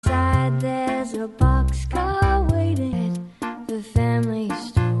the boxcar waiting at the family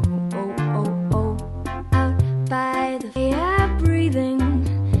store. Oh, oh, oh, out by the fire breathing.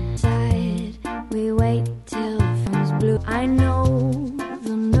 Side, we wait till the phone's blue. I know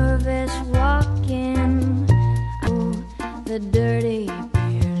the nervous walking. Oh, the dirty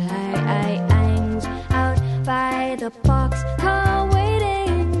beard. I hangs out by the boxcar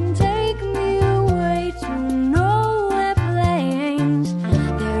waiting. Take me away to nowhere planes.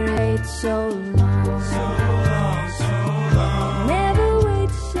 There ain't so long. So long, so long. Never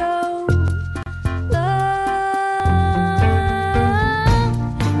wait so long.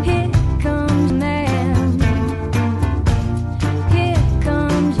 Here comes man. Here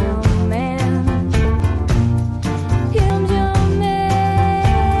comes your man. Here comes your man.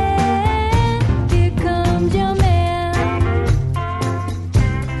 Here comes your man.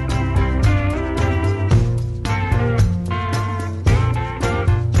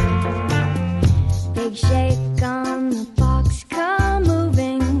 Big shake on the boxcar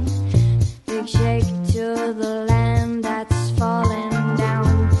moving. Big shake to the land that's falling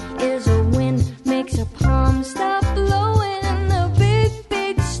down. Is a wind makes a palm stop blowing. A big,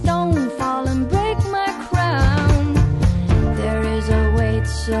 big stone fall and break my crown. There is a wait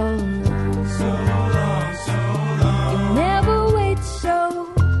so long. So long, so long. You never wait so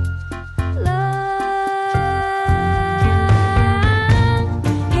long.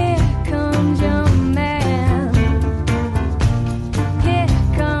 Here comes your man. Here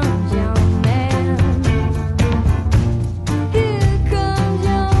comes your man. Here comes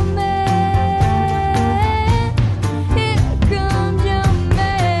your man. Here comes your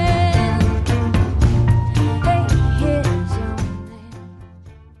man. Hey, here's your man.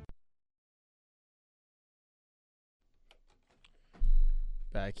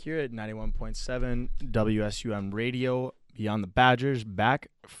 Back here at 91.7 WSUM Radio, Beyond the Badgers, back.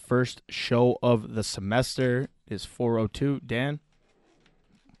 First show of the semester is 4:02. Dan,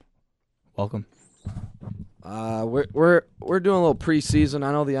 welcome. We're doing a little preseason.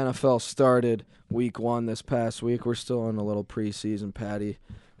 I know the NFL started week 1 this past week. We're still in a little preseason, Patty,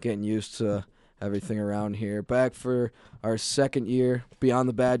 getting used to everything around here. Back for our second year, Beyond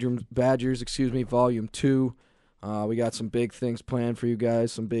the Badgers, Volume 2. We got some big things planned for you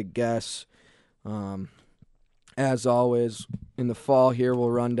guys, some big guests. As always, in the fall here, we'll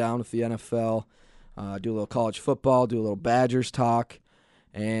run down with the NFL, do a little college football, do a little Badgers talk,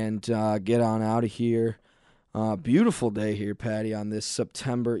 and get on out of here. Beautiful day here, Patty, on this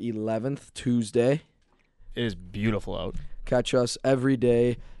September 11th, Tuesday. It is beautiful out. Catch us every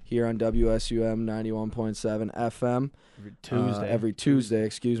day here on WSUM 91.7 FM. Every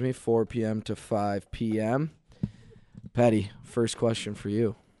Tuesday, 4 p.m. to 5 p.m. Patty, first question for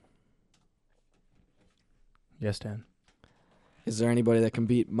you. Yes, Dan. Is there anybody that can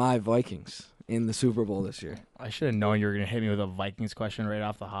beat my Vikings in the Super Bowl this year? I should have known you were going to hit me with a Vikings question right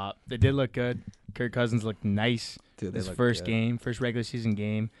off the hop. They did look good. Kirk Cousins looked nice. Dude, His first game, first regular season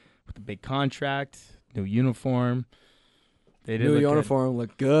game with a big contract, new uniform. They did New look uniform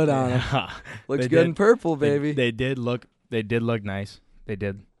looked good on him. good. Looks They good did. in purple, baby. They did look nice. They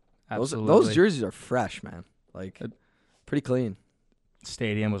did. Absolutely. Those jerseys are fresh, man. Like, pretty clean.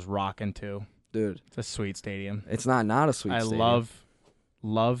 Stadium was rocking too. Dude, It's a sweet stadium. it's not a sweet I stadium.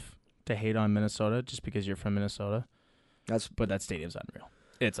 love to hate on Minnesota just because you're from Minnesota. But that stadium's unreal.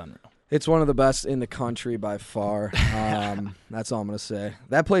 It's unreal. It's one of the best in the country by far. That's all I'm going to say.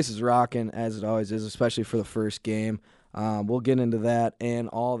 That place is rocking, as it always is, especially for the first game. We'll get into that and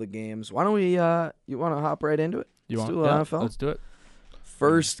all the games. Why don't we, you want to hop right into it? Let's do NFL? Let's do it.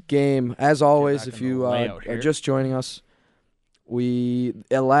 First game, as always, back if in the you layout are here. just joining us, we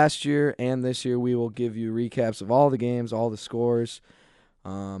last year and this year we will give you recaps of all the games, all the scores,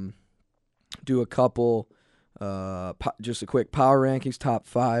 do a couple, just a quick power rankings, top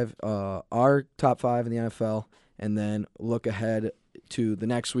 5, our top 5 in the NFL, and then look ahead to the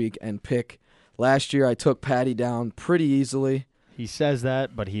next week and pick. Last year I took Patty down pretty easily. He says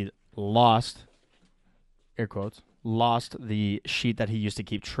that, but he lost, air quotes, lost the sheet that he used to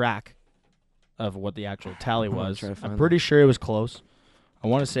keep track of what the actual tally Hold on, was. try to find I'm pretty sure it was close. I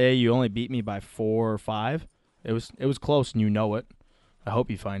want to say you only beat me by 4 or 5. It was close, and you know it. I hope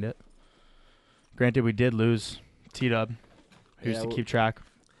you find it. Granted, we did lose T-Dub, who used to keep track.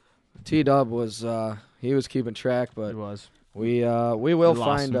 T-Dub was he was keeping track, but He was. we will lost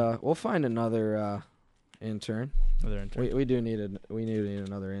find him. we'll find another intern. Another intern. We do need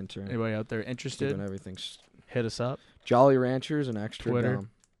another intern. Anybody out there interested? Keeping everything Hit us up. Jolly Ranchers and extra Twitter. gum.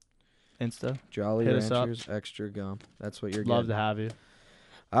 Insta. Jolly Hit us up. Ranchers, extra gum. That's what you're Love getting. to have you.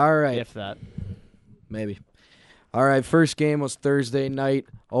 All right, If that. maybe. All right, first game was Thursday night.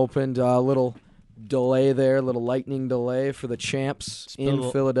 Opened a little delay there, little lightning delay for the champs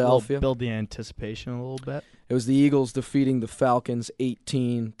in Philadelphia. Build the anticipation a little bit. It was the Eagles defeating the Falcons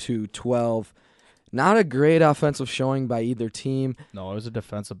 18-12. Not a great offensive showing by either team. No, it was a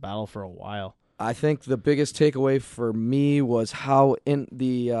defensive battle for a while. I think the biggest takeaway for me was how in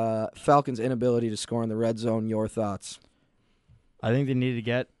the Falcons' inability to score in the red zone. Your thoughts? I think they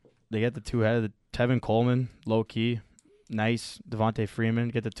get the two-headed Tevin Coleman, low key, nice. Devontae Freeman,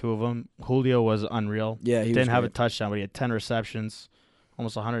 get the two of them. Julio was unreal. Yeah, he didn't have great. a touchdown, but he had 10 receptions,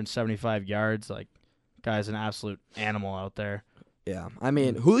 almost 175 yards. Like, guy's an absolute animal out there. Yeah, I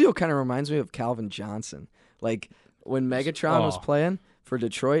mean, Julio kind of reminds me of Calvin Johnson. Like, when Megatron was playing for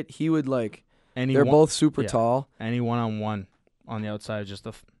Detroit, he would, like, they're both super tall. Any one-on-one on the outside, just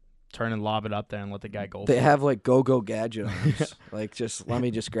turn and lob it up there and let the guy go. They have, like, go-go gadget arms. Like, let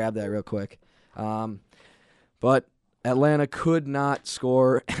me just grab that real quick. But Atlanta could not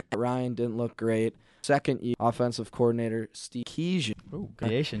score. Ryan didn't look great. Second offensive coordinator, Steve Keyshian. Ooh,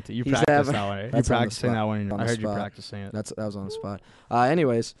 creation. You He's practiced that one, eh? That's You practicing that one. On I the heard you spot. practicing it. That was on the spot.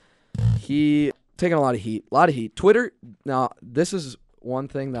 Anyways, he taking a lot of heat. Twitter, now, this is one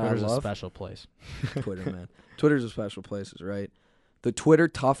thing that Twitter's I love. a special place. Twitter, man. Twitter's a special place, is right. The Twitter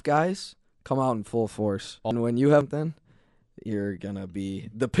tough guys come out in full force. And when you have them, you're going to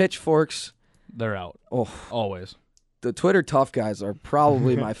be... The pitchforks... They're out. Oh, Always. the Twitter tough guys are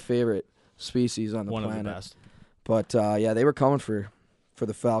probably my favorite species on the One planet. of the best. But, yeah, they were coming for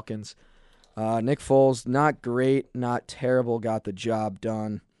the Falcons. Nick Foles, not great, not terrible, got the job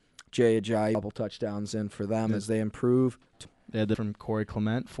done. Jay Ajayi, couple touchdowns in for them as they improve. They had that from Corey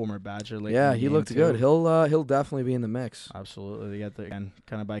Clement, former Badger. Late Yeah, in the he game, looked too. good. He'll definitely be in the mix. Absolutely. They got again,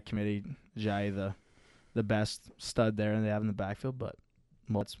 kind of by committee, Jai, the best stud there, and they have in the backfield, but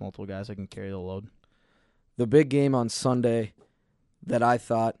multiple guys that can carry the load. The big game on Sunday that I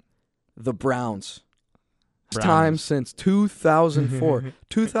thought, the Browns. First time since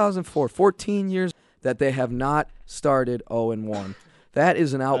 2004. 14 years that they have not started 0-1. That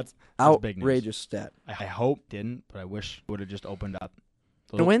is an That's big news. outrageous stat. I hope didn't, but I wish would have just opened up.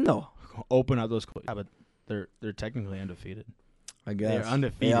 To win, though. Open up those. Yeah, but they're technically undefeated. I guess. They are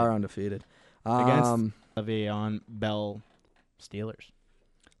undefeated. They are undefeated. Against Le'Veon Bell Steelers.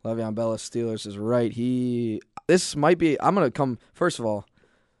 Le'Veon Bell Steelers is right. This might be, I'm going to come, first of all,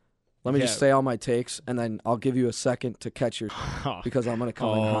 let me just say all my takes, and then I'll give you a second to catch your, because I'm going to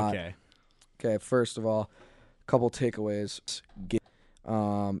come in hot. Okay, first of all, a couple takeaways.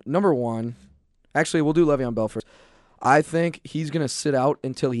 Number one, actually, we'll do Le'Veon Bell first. I think he's going to sit out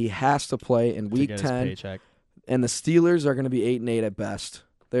until he has to play in Week 10, and the Steelers are going to be 8-8 at best.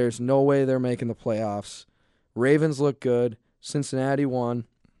 There's no way they're making the playoffs. Ravens look good. Cincinnati won.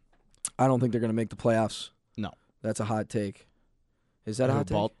 I don't think they're going to make the playoffs. No. That's a hot take. Is that a hot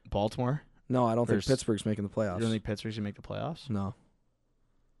take? Baltimore? No, I don't think Pittsburgh's making the playoffs. You don't think Pittsburgh's going to make the playoffs? No.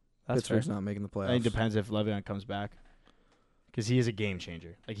 That's Pittsburgh's fair. not making the playoffs. I think it depends if Le'Veon comes back. Because he is a game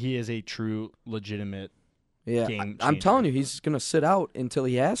changer. Like, he is a true, legitimate game changer. I'm telling you, he's going to sit out until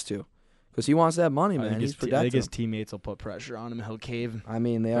he has to. Because he wants that money, man. He's protected. I think his teammates will put pressure on him. He'll cave. I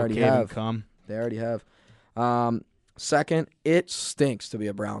mean, they already cave have. And come. They already have. Second, it stinks to be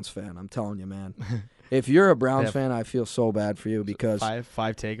a Browns fan. I'm telling you, man. If you're a Browns fan, I feel so bad for you because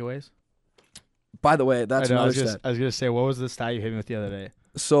five takeaways. By the way, that's another stat. I was gonna say, what was the stat you hit me with the other day?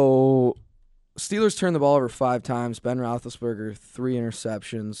 So, Steelers turned the ball over 5 times. Ben Roethlisberger 3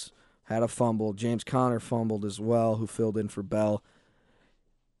 interceptions, had a fumble. James Conner fumbled as well, who filled in for Bell.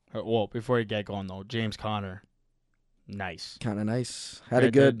 Well, before you get going though, James Conner, nice, kind of nice. Had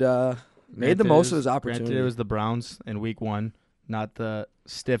a good. Made the most of his opportunity. Granted, it was the Browns in Week 1, not the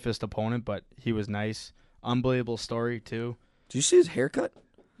stiffest opponent, but he was nice. Unbelievable story too. Did you see his haircut?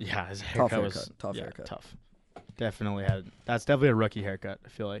 Yeah, his haircut was tough haircut. Tough. That's definitely a rookie haircut. I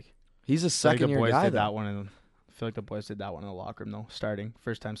feel like he's a second-year guy. I feel like the boys did that one in the locker room though.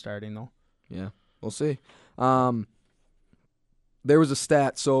 First time starting though. Yeah, we'll see. There was a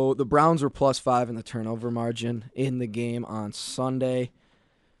stat. So the Browns were +5 in the turnover margin in the game on Sunday.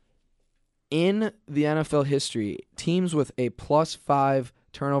 In the NFL history, teams with a +5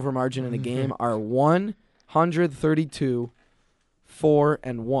 turnover margin in a game are 132,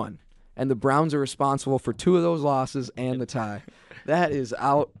 4-1. And the Browns are responsible for 2 of those losses and the tie. That is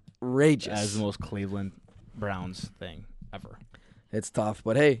outrageous. That is the most Cleveland Browns thing ever. It's tough,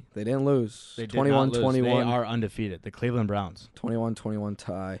 but hey, they didn't lose. They did 21-21. They are undefeated. The Cleveland Browns. 21-21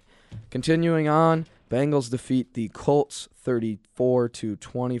 tie. Continuing on, Bengals defeat the Colts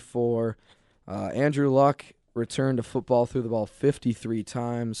 34-24. Andrew Luck returned to football, threw the ball 53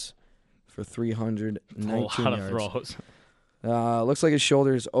 times for 319 yards. A lot of throws. Looks like his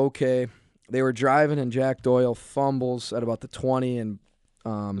shoulder is okay. They were driving, and Jack Doyle fumbles at about the 20, and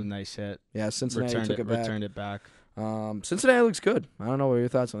Nice hit. yeah, Cincinnati took it back. Returned it back. Cincinnati looks good. I don't know what your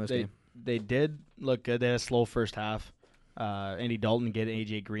thoughts on this game. They did look good. They had a slow first half. Andy Dalton get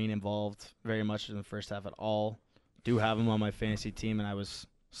AJ Green involved very much in the first half at all. Do have him on my fantasy team, and I was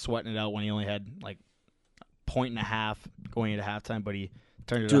sweating it out when he only had like a point and a half going into halftime, but he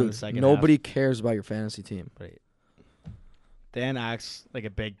turned it on in the second half. Nobody cares about your fantasy team. Dan acts like a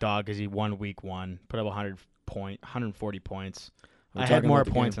big dog because he won week 1, put up 140 points. I had more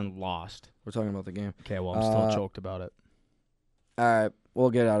points and lost. We're talking about the game. Okay, well, I'm still choked about it. All right,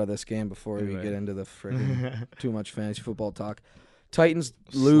 we'll get out of this game before we get into the friggin' too much fantasy football talk. Titans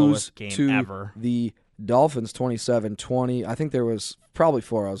lose to the Dolphins 27-20. I think there was probably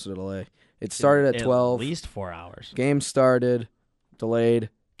 4 hours of delay. It started at 12. At least 4 hours. Game started, delayed.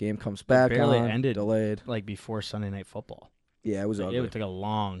 Game comes back barely on, ended delayed. Like before Sunday Night Football. Yeah, it was ugly. It took a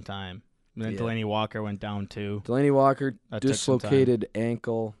long time. And then Delaney Walker went down too. Delaney Walker, dislocated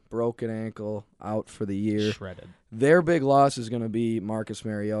ankle, broken ankle, out for the year. Shredded. Their big loss is going to be Marcus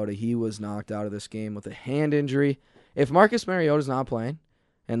Mariota. He was knocked out of this game with a hand injury. If Marcus Mariota's not playing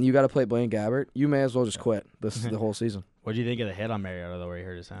and you got to play Blaine Gabbert, you may as well just quit the whole season. What do you think of the hit on Mariota, though, where he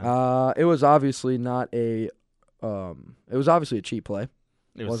hurt his hand? It was obviously not a it was obviously a cheap play.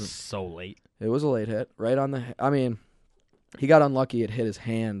 It wasn't so late. It was a late hit, right on the I mean, he got unlucky. It hit his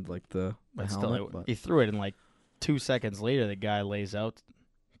hand like the helmet. Still, he threw it, and like 2 seconds later, the guy lays out,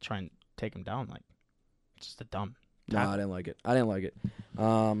 trying to take him down. Like, just a dumb. No, I didn't like it.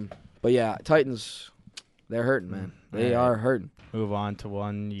 But yeah, Titans, they're hurting, man. They are hurting. Move on to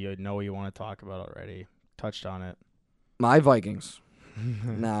one you know you want to talk about already. Touched on it. My Vikings.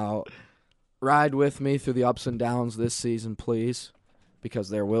 Now, ride with me through the ups and downs this season, please, because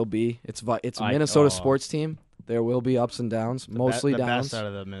there will be. It's a Minnesota sports team. There will be ups and downs, mostly downs. The best out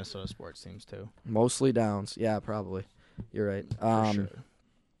of the Minnesota sports teams, too. Mostly downs. Yeah, probably. You're right. For sure.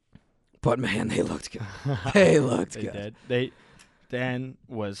 But, man, they looked good. They looked good. Did. Dan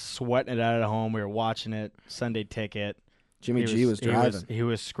was sweating it out at home. We were watching it. Sunday ticket. Jimmy G was driving. He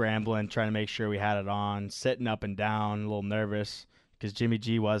was scrambling, trying to make sure we had it on, sitting up and down, a little nervous, because Jimmy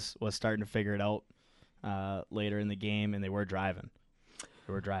G was starting to figure it out later in the game, and they were driving.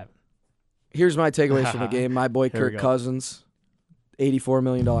 Here's my takeaways from the game. My boy Kirk Cousins, $84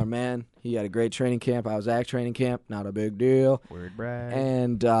 million man. He had a great training camp. I was at training camp. Not a big deal. Word brag.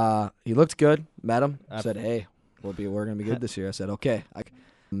 And he looked good. Met him. Said, hey, we're going to be good this year. I said, okay.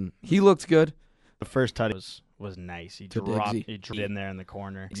 He looked good. The first touch was nice. He dropped in there in the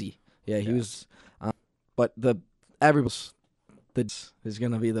corner. Yeah, he was. But everybody's is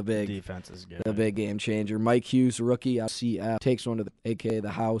going to be the big defense is good. The big game changer. Mike Hughes, rookie, CF, takes one to the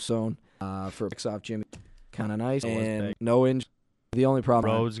house zone for picks off Jimmy. Kind of nice. And no injury. The only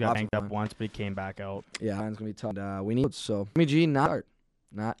problem. Rhodes got hanged up once, but he came back out. Yeah, it's going to be tough. We need so Jimmy G not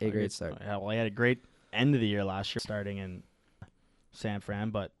a great start. Yeah, well, he had a great end of the year last year, starting in San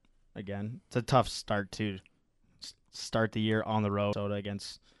Fran, but again, it's a tough start to start the year on the road. Minnesota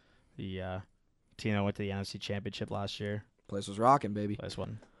against the team that went to the NFC Championship last year. Place was rocking, baby. Place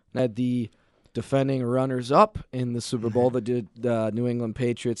one. Had the defending runners-up in the Super Bowl that did New England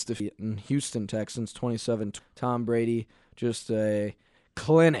Patriots defeating Houston Texans 27. Tom Brady, just a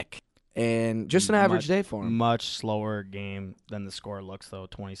clinic and just an average day for him. Much slower game than the score looks, though.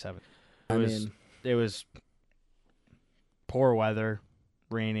 27. It was poor weather,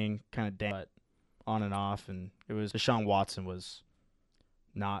 raining, kind of damp, but on and off, and it was Deshaun Watson was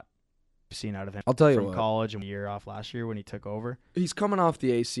not seen out of him. I'll tell you from what. College and a year off last year when he took over. He's coming off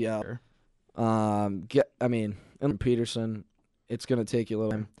the ACL. Peterson, it's going to take you a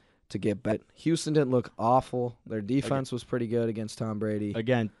little time to get back. Houston didn't look awful. Their defense was pretty good against Tom Brady.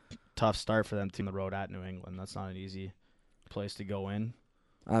 Again, tough start for them on the road at New England. That's not an easy place to go in.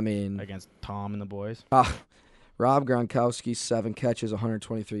 Against Tom and the boys. Rob Gronkowski, 7 catches,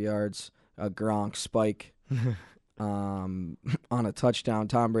 123 yards. A Gronk spike on a touchdown.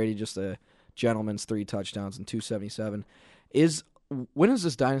 Tom Brady, just a gentleman's 3 touchdowns and 277. When is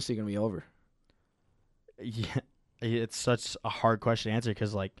this dynasty going to be over? Yeah, it's such a hard question to answer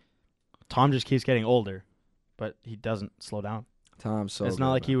because, Tom just keeps getting older, but he doesn't slow down. It's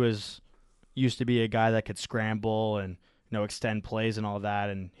not like he used to be a guy that could scramble and extend plays and all that,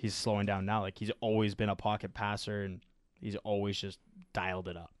 and he's slowing down now. He's always been a pocket passer, and he's always just dialed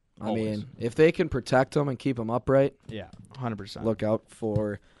it up. Always. If they can protect him and keep him upright, 100%. Look out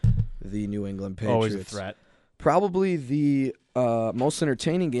for the New England Patriots. Always a threat. Probably the most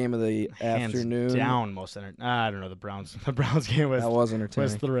entertaining game of the afternoon. Hands down, I don't know. The Browns game was entertaining.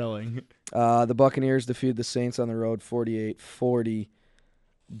 Was thrilling. The Buccaneers defeated the Saints on the road 48-40.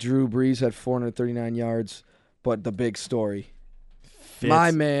 Drew Brees had 439 yards, but the big story,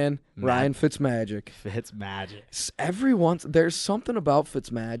 my man, Ryan Fitzmagic. There's something about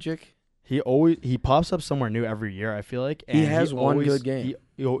Fitzmagic. He pops up somewhere new every year, I feel like. And he has one good game.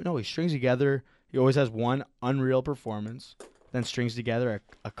 He strings together. He always has one unreal performance, then strings together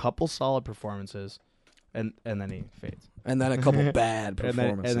a couple solid performances, and then he fades. And then a couple bad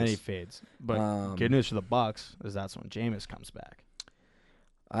performances. And then he fades. But good news for the Bucs is that's when Jameis comes back.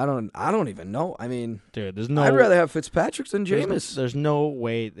 I don't even know. I mean, dude, I'd rather have Fitzpatrick than Jameis. There's no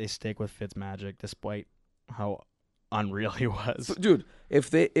way they stick with Fitzmagic, despite how unreal he was. Dude,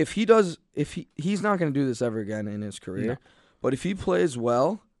 he's not going to do this ever again in his career. No. But if he plays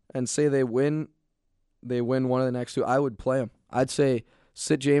well and say they win one of the next two, I would play him. I'd say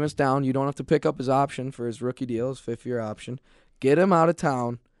sit Jameis down. You don't have to pick up his option for his rookie deal, his fifth-year option. Get him out of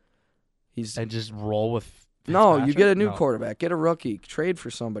town. And just roll with. No, you get a new quarterback. Get a rookie. Trade for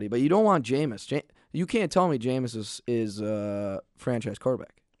somebody. But you don't want Jameis. You can't tell me Jameis is a franchise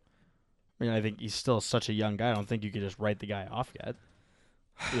quarterback. I mean, I think he's still such a young guy. I don't think you could just write the guy off yet.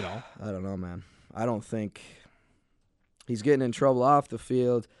 You know? I don't know, man. I don't think he's getting in trouble off the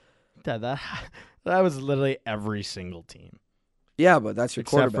field. That was literally every single team. Yeah, but that's your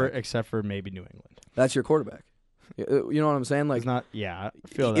quarterback. Except for maybe New England. That's your quarterback. You know what I'm saying? Like, it's not. Yeah, I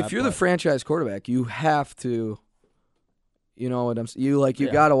feel that. If you're the franchise quarterback, you have to. You know what I'm saying?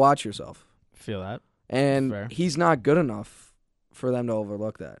 You got to watch yourself. Feel that. And he's not good enough for them to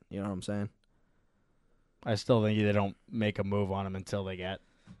overlook that. You know what I'm saying? I still think they don't make a move on him until they get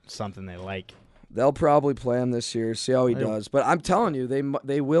something they like. They'll probably play him this year, see how he does. But I'm telling you,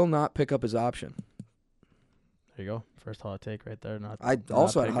 they will not pick up his option. There you go. First hot take right there. I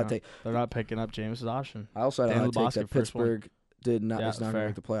also had a hot take. They're not picking up Jameis' option. I also had a hot take that Pittsburgh is not going to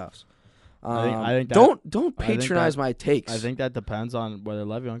make the playoffs. I think don't patronize my takes. I think that depends on whether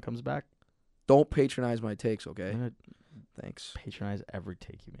Le'Veon comes back. Don't patronize my takes, okay? Thanks. Patronize every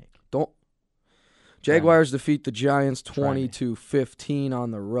take you make. Don't. Jaguars defeat the Giants 20-15 on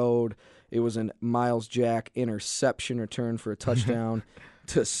the road. It was a Miles Jack interception return for a touchdown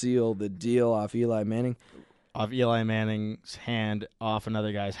to seal the deal off Eli Manning. Off Eli Manning's hand, off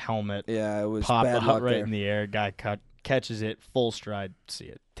another guy's helmet. Yeah, it was popped bad out luck right there. In the air. Guy catches it, full stride, see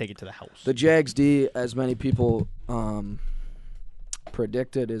it, take it to the house. The Jags D, as many people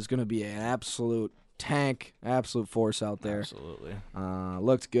predicted, is going to be an absolute tank, absolute force out there. Absolutely.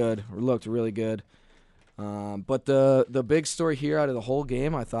 Looked good. Looked really good. But the big story here out of the whole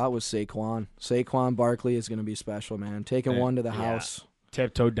game, I thought, was Saquon. Saquon Barkley is going to be special, man. Taking one to the house.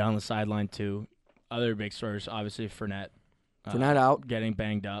 Tiptoed down the sideline, too. Other big stories, obviously, Fournette. Fournette out. Getting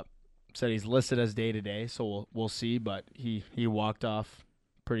banged up. Said he's listed as day-to-day, so we'll see. But he walked off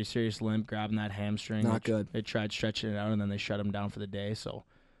pretty serious limp, grabbing that hamstring. Not good. They tried stretching it out, and then they shut him down for the day. So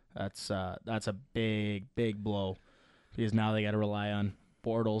that's a big, big blow. Because now they got to rely on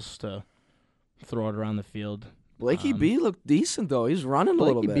Bortles to throw it around the field. Blakey B looked decent, though. He's running a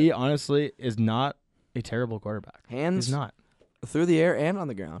little bit. Blakey B, honestly, is not a terrible quarterback. Hands he's not. Through the air and on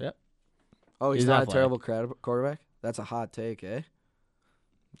the ground. Yep. Oh, he's not a terrible quarterback? That's a hot take, eh?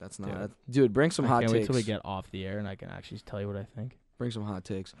 That's not. Dude, bring some hot takes. I can't wait till we get off the air and I can actually tell you what I think. Bring some hot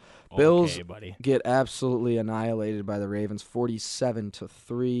takes. Okay, Bills buddy. Get absolutely annihilated by the Ravens,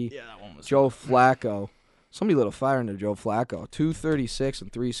 47-3. Yeah, that one was Joe Flacco. Somebody lit a fire into Joe Flacco. 236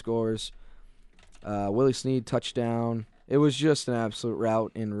 and 3 scores. Willie Snead touchdown. It was just an absolute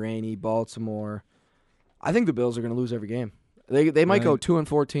rout in rainy Baltimore. I think the Bills are going to lose every game. They might go 2-14,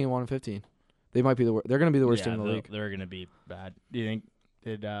 1-15. They might be they're going to be the worst team in the league. They're going to be bad. Do you think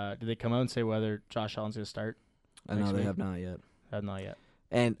did they come out and say whether Josh Allen's going to start? No, they have not yet. Have not yet.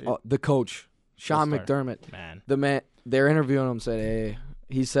 And the coach, Sean McDermott, man, they're interviewing him.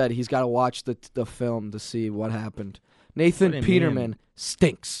 He said he's got to watch the film to see what happened. Nathan Peterman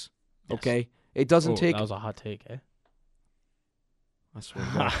stinks. Yes. Okay, it doesn't take. That was a hot take, eh? I swear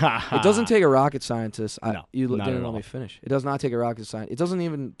to God. It doesn't take a rocket scientist. No, you not didn't at let all. me finish. It does not take a rocket scientist. It doesn't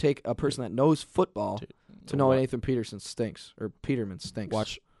even take a person that knows football to know Nathan Peterman stinks.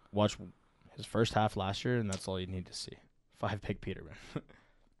 Watch his first half last year, and that's all you need to see. 5-pick Peterman.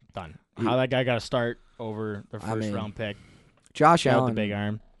 Done. How that guy got to start over the first-round pick. Josh Allen. The big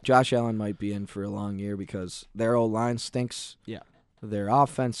arm. Josh Allen might be in for a long year because their old line stinks. Yeah. Their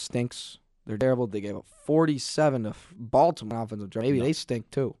offense stinks. They're terrible. They gave up 47 to Baltimore offensive drive. Maybe they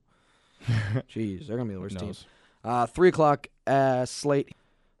stink too. Jeez, they're going to be the worst team. 3 o'clock slate.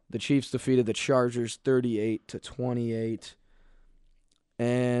 The Chiefs defeated the Chargers 38-28.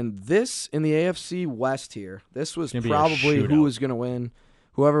 And this, in the AFC West here, this was probably who was going to win.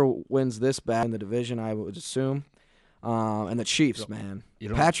 Whoever wins this bad in the division, I would assume. And the Chiefs, You man. you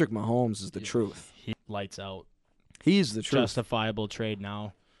don't- Patrick Mahomes is the truth. He lights out. He's the truth. Justifiable trade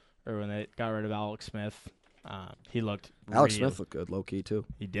now, or when they got rid of Alex Smith, he looked. Alex real- Smith looked good, low key too.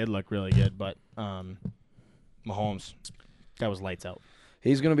 He did look really good, but Mahomes, that was lights out.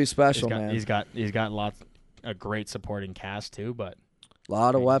 He's gonna be special, he's got, man. He's got a great supporting cast too, but A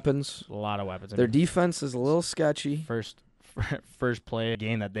lot of weapons. a lot of weapons. I Their mean, defense is a little sketchy. first play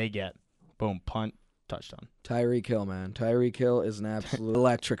game that they get, boom, punt, touchdown. Tyreek Hill, man. Tyreek Hill is an absolute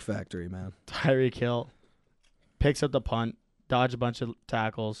electric factory, man. Tyreek Hill picks up the punt, dodges a bunch of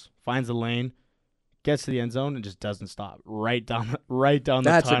tackles, finds the lane, gets to the end zone, and just doesn't stop. Right down the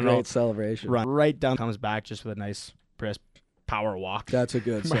That's a tunnel. great celebration. Run right down, comes back just with a nice brisk power walk. That's a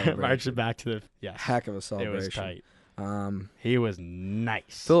good celebration. Marching back to the Heck of a It celebration. was tight. Um, He was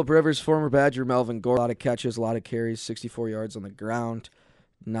nice. Phillip Rivers, former Badger Melvin Gordon, a lot of catches, a lot of carries, 64 yards on the ground.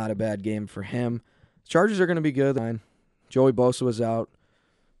 Not a bad game for him. Chargers are going to be good. Joey Bosa was out.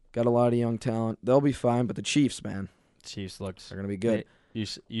 Got a lot of young talent. They'll be fine, but the Chiefs, man, Chiefs looked. they're going to be good.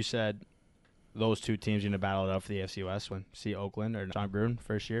 You said those two teams going to battle it out for the AFC West when see Oakland or John Gruden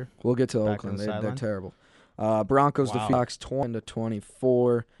first year. We'll get to Back on Oakland. the They're sideline? terrible. Broncos Wow. defeat Fox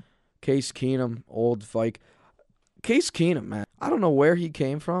 20-24. Case Keenum, old Vike. Case Keenum, man. I don't know where he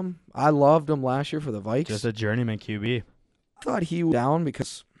came from. I loved him last year for the Vikes. Just a journeyman QB. I thought he was down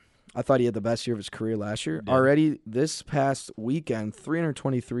because I thought he had the best year of his career last year. Yeah. Already this past weekend,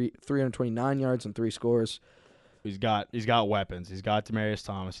 329 yards and 3 scores. He's got weapons. He's got Demaryius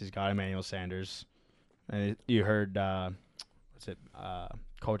Thomas. He's got Emmanuel Sanders. And you heard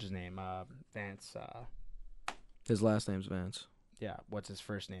coach's name? Vance. His last name's Vance. Yeah, what's his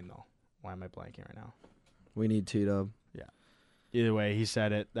first name though? Why am I blanking right now? We need T-Dub. Either way, he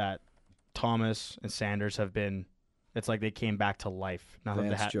said it that Thomas and Sanders have been. It's like they came back to life now that they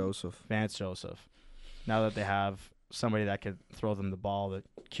Vance have Joseph. Vance Joseph. Now that they have somebody that could throw them the ball, the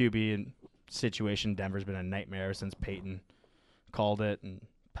QB and situation Denver's been a nightmare since Peyton called it, and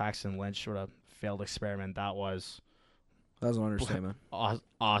Paxton Lynch, what a failed experiment that was. That was an understatement.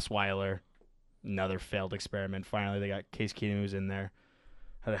 Osweiler, another failed experiment. Finally, they got Case Keenum who's in there.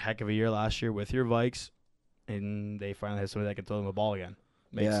 Had a heck of a year last year with your Vikes, and they finally had somebody that can throw them the ball again.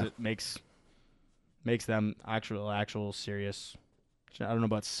 Makes them actual serious. I don't know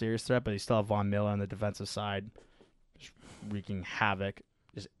about serious threat, but they still have Von Miller on the defensive side, just wreaking havoc.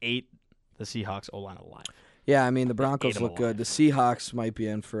 Just ate the Seahawks O-line alive. Yeah, I mean the ate Broncos him look good. alive. The Seahawks might be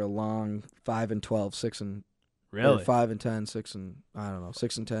in for a long 5-12, 6-10, Really?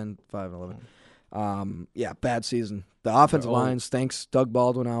 6-10, 5-11. Yeah, bad season. The offensive They're old. line stinks. Doug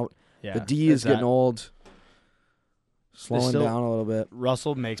Baldwin out. Yeah. The D is getting old. Slowing still- down a little bit.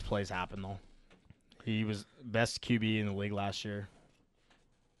 Russell makes plays happen though. He was best QB in the league last year.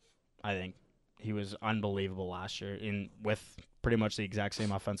 I think he was unbelievable last year with pretty much the exact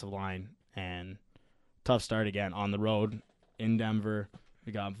same offensive line, and tough start again on the road in Denver.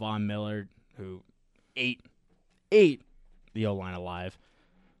 We got Von Miller who ate the O-line alive.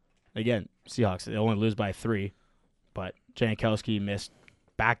 Again, Seahawks, they only lose by 3, but Janikowski missed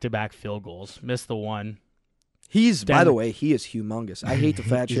back-to-back field goals. Missed the one. By the way, he is humongous. I hate to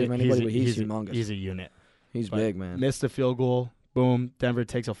fat shame anybody, but he's humongous. He's a unit. He's But big, man. Missed the field goal. Boom. Denver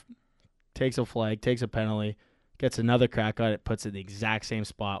takes a flag, takes a penalty, gets another crack on it, puts it in the exact same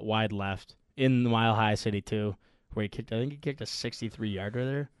spot, wide left, in the Mile High City too, where he kicked a 63-yarder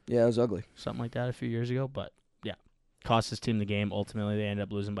there, Yeah, it was ugly. something like that a few years ago. But yeah, cost his team the game. Ultimately, they ended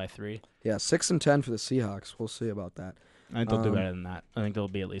up losing by 3. Yeah, 6-10 for the Seahawks. We'll see about that. I think they'll do better than that. I think they'll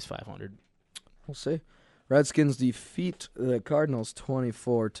be at least 500. We'll see. Redskins defeat the Cardinals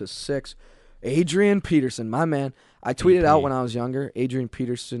 24-6. Adrian Peterson, my man. I tweeted out when I was younger, Adrian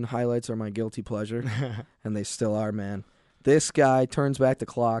Peterson highlights are my guilty pleasure, and they still are, man. This guy turns back the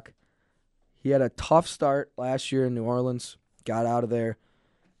clock. He had a tough start last year in New Orleans, got out of there.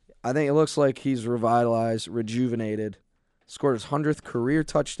 I think it looks like he's revitalized, rejuvenated. Scored his 100th career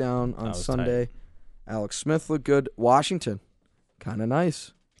touchdown on Sunday. Tight. Alex Smith looked good. Washington, kind of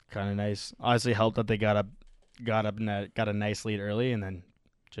nice. Kind of nice. Honestly, helped that they got a nice lead early, and then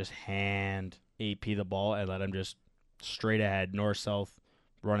just hand AP the ball and let him just straight ahead, north south,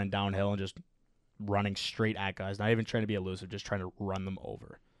 running downhill and just running straight at guys. Not even trying to be elusive, just trying to run them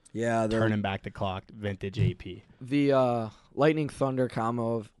over. Yeah, Turning back the clock, vintage AP. The Lightning Thunder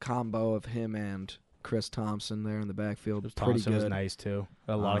combo of him and Chris Thompson there in the backfield was pretty Thompson good. was nice too.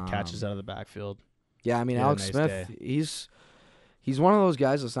 A lot of catches out of the backfield. Yeah, I mean He had a Alex nice Smith, day. he's one of those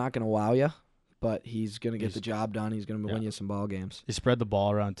guys that's not going to wow you, but he's going to get He's- the job done. He's going to win you some ball games. He spread the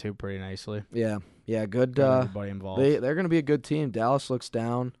ball around too pretty nicely. Yeah, good. Got everybody involved. They're going to be a good team. Dallas looks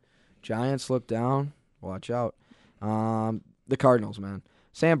down. Giants look down. Watch out. The Cardinals, man.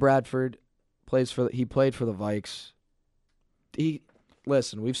 Sam Bradford played for the Vikes.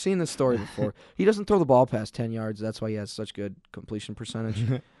 Listen, we've seen this story before. He doesn't throw the ball past 10 yards. That's why he has such good completion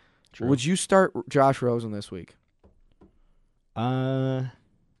percentage. True. Would you start Josh Rosen this week? I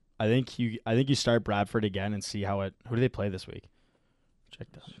think you start Bradford again and see how it. Who do they play this week? Check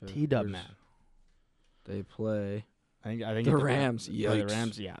that. T-Dub, man. They play. I think the Rams. The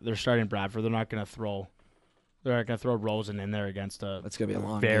Rams. Yeah, they're starting Bradford. They're not going to throw. They're not going to throw Rosen in there against a. That's gonna be a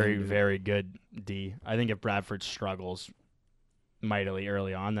long very game, dude. very good D. I think if Bradford struggles mightily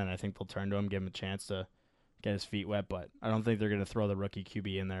early on, then I think they'll turn to him, give him a chance to get his feet wet. But I don't think they're going to throw the rookie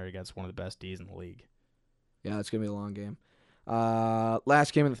QB in there against one of the best Ds in the league. Yeah, it's gonna be a long game.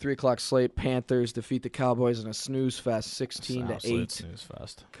 Last game of the 3:00 slate: Panthers defeat the Cowboys in a snooze fest, 16-8. Snooze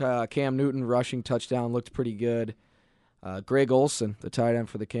fest. Cam Newton rushing touchdown looked pretty good. Greg Olsen, the tight end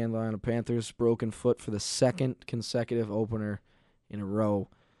for the Carolina Panthers, broken foot for the second consecutive opener in a row.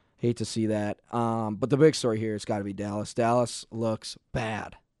 Hate to see that. But the big story here has got to be Dallas. Dallas looks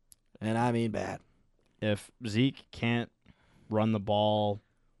bad, and I mean bad. If Zeke can't run the ball,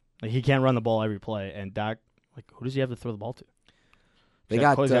 he can't run the ball every play, and Dak, who does he have to throw the ball to? They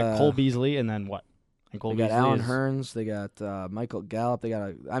got Cole Beasley, and then what? And They got Allen Hurns. They got Michael Gallup. They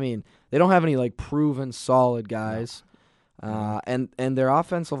don't have any proven solid guys. And their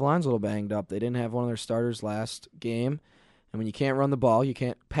offensive line's a little banged up. They didn't have one of their starters last game, and when you can't run the ball, you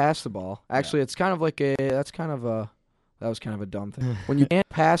can't pass the ball. Actually, it's kind of that was kind of a dumb thing. When you can't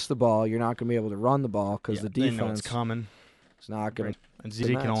pass the ball, you're not going to be able to run the ball because the defense they know it's coming. It's not going to. And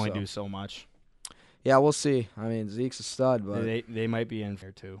Zeke can only do so much. Yeah, we'll see. I mean, Zeke's a stud, but they might be in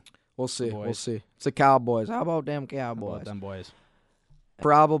there too. We'll see. We'll see. It's the Cowboys. How about them Cowboys? How about them boys?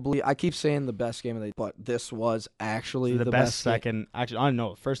 Probably, I keep saying the best game of the, but this was actually the best second. Game. Actually, I don't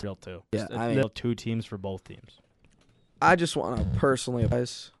know. First real two. Yeah, two teams for both teams. I just want to personally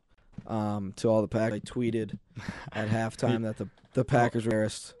advise to all the Packers. I tweeted at halftime that the Packers were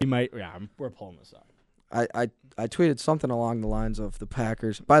embarrassed. We're pulling this up. I tweeted something along the lines of the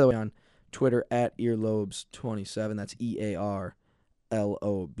Packers. By the way, on Twitter at earlobes27. That's EARLOBES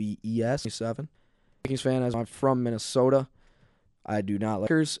 27. Vikings fan, as I'm from Minnesota. I do not like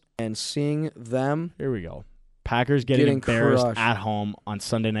Packers, and seeing them. Here we go. Packers getting embarrassed crushed at home on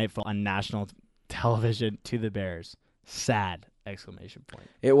Sunday Night Football on national television to the Bears. Sad! Exclamation point.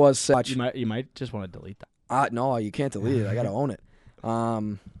 It was such. You might just want to delete that. No, you can't delete it. I got to own it.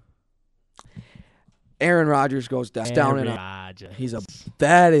 Aaron Rodgers goes down and out.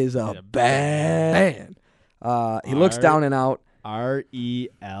 That is a bad man. He looks down and out. RELAX.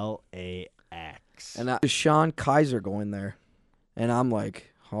 And Deshaun Kaiser going there. And I'm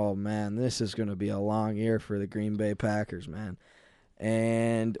like, oh, man, this is going to be a long year for the Green Bay Packers, man.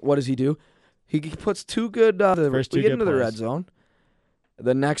 And what does he do? He puts two good we get into the red zone.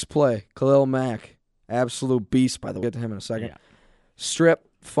 The next play, Khalil Mack, absolute beast, by the way. We'll get to him in a second. Yeah. Strip,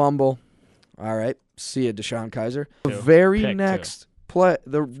 fumble. All right, see you, Deshaun Kaiser. The very next play,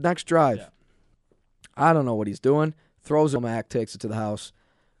 the next drive. Yeah. I don't know what he's doing. Throws it, Mack takes it to the house.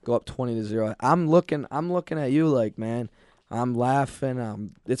 Go up 20-0. I'm looking at you like, man. I'm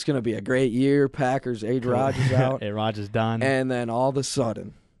laughing. It's going to be a great year. Packers, A-Rod's out. A-Rod's done. And then all of a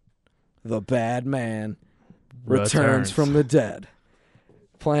sudden, the bad man returns from the dead.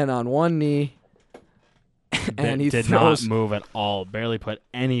 Playing on one knee. And he did not move at all. Barely put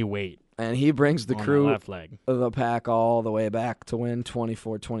any weight. And he brings the crew, left leg. The Pack, all the way back to win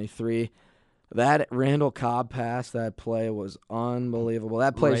 24-23. That Randall Cobb pass, that play was unbelievable.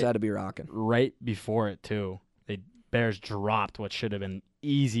 That place had to be rocking. Right before it, too. Bears dropped what should have been an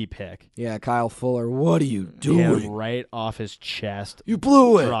easy pick. Yeah, Kyle Fuller, what are you doing? Right off his chest. You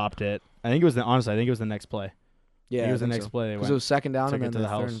blew it. Dropped it. I think it was the next play. Yeah, it was the next play. Because it was second down and then to the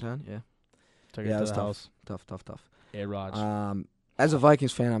house. 3rd and 10. Yeah. Took it to the house. Tough. A-Rod. As a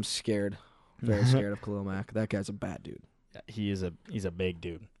Vikings fan, I'm scared. Very scared of Khalil Mack. That guy's a bad dude. Yeah, he's a big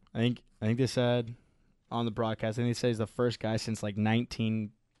dude. I think they said on the broadcast, I think they said he's the first guy since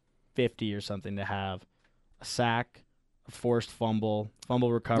 1950 or something to have a sack, a forced fumble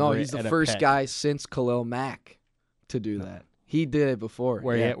recovery. No, he's the first guy since Khalil Mack to do that. He did it before.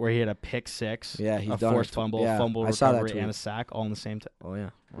 Where he had a pick six, he's a done forced fumble, yeah, fumble recovery, and a sack all in the same time. Oh, yeah.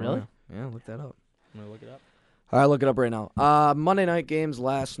 Really? Yeah, look that up. I'm going to look it up. All right, look it up right now. Monday night games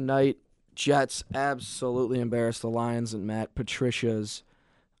last night. Jets absolutely embarrassed the Lions in Matt Patricia's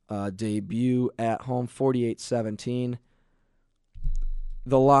debut at home, 48-17.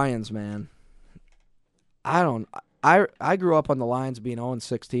 The Lions, man. I grew up on the Lions being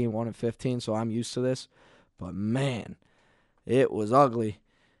 0-16, 1-15, so I'm used to this. But, man, it was ugly.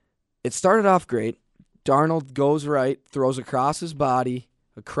 It started off great. Darnold goes right, throws across his body,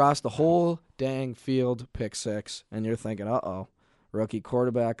 across the whole dang field, pick six, and you're thinking, uh-oh, rookie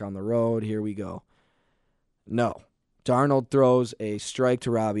quarterback on the road, here we go. No. Darnold throws a strike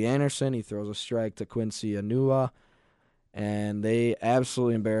to Robbie Anderson. He throws a strike to Quincy Enunwa, and they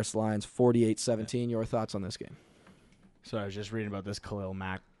absolutely embarrassed the Lions 48-17. Your thoughts on this game? So I was just reading about this Khalil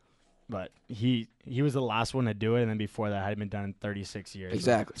Mack, but he was the last one to do it, and then before that had been done in 36 years.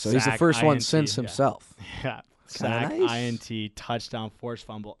 Exactly. So he's the Sack, first one INT, since himself. Yeah. Kinda Sack, nice. INT, touchdown, forced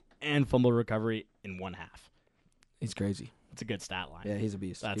fumble, and fumble recovery in one half. He's crazy. It's a good stat line. Yeah, he's a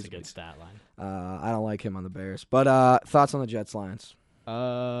beast. That's He's a good beast. stat line. I don't like him on the Bears. But thoughts on the Jets-Lions?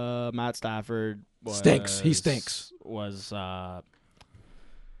 Matt Stafford Stinks. He stinks. Was a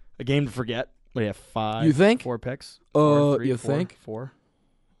game to forget. But yeah, five. You think? 4 picks. You think? 4.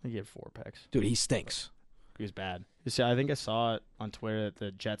 I think he had 4 picks. Dude, he stinks. He was bad. You see, I think I saw it on Twitter that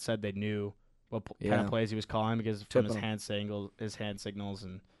the Jets said they knew what kind Yeah. of plays he was calling because from Tipping his hand signals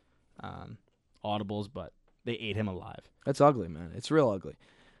and audibles, but they ate him alive. That's ugly, man. It's real ugly.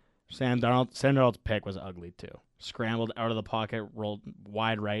 Sam Darnold's pick was ugly too. Scrambled out of the pocket, rolled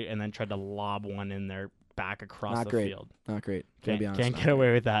wide right, and then tried to lob one in there back across Not the great. field. Not great. Gotta be honest, Can't not get great.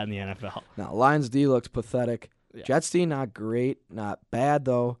 away with that in the NFL. Now, Lions D looks pathetic. Yeah. Jets D not great, not bad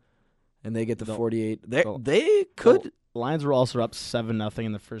though, and they get the The- 48. the- They could. Lions were also up 7-0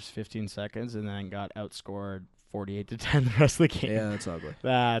 in the first 15 seconds, and then got outscored 48-10 the rest of the game. Yeah, that's ugly.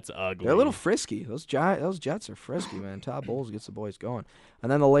 That's ugly. They're a little frisky. Those Jets are frisky, man. Todd Bowles gets the boys going.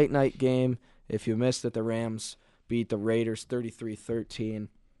 And then the late night game, if you missed it, the Rams beat the Raiders 33-13.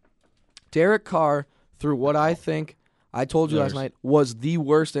 Derek Carr threw what I think, I told you last night, was the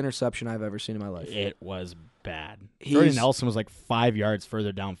worst interception I've ever seen in my life. It was bad. He's- Jordan Nelson was like 5 yards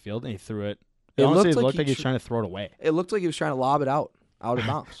further downfield, and he threw it. It Honestly, looked like looked he like he was tr- trying to throw it away. It looked like he was trying to lob it out of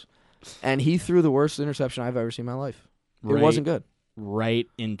bounds. And he threw the worst interception I've ever seen in my life. It wasn't good. Right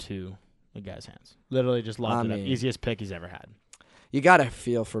into the guy's hands. Literally just lobbed it up. mean- Easiest pick he's ever had. You got to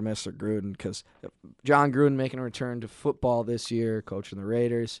feel for Mr. Gruden because John Gruden making a return to football this year, coaching the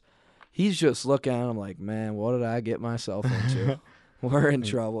Raiders. He's just looking at him like, man, what did I get myself into? We're in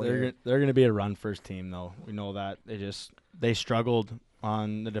trouble here. They're going to be a run-first team, though. We know that. They struggled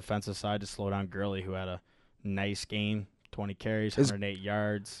on the defensive side to slow down Gurley, who had a nice game, 20 carries, 108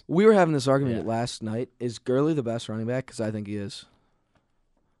 yards. We were having this argument Yeah. last night. Is Gurley the best running back? Because I think he is.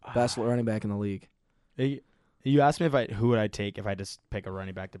 Best running back in the league. You asked me who would I take if I just pick a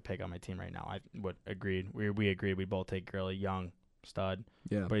running back to pick on my team right now. I would agreed. We agreed. We both take Gurley, young stud,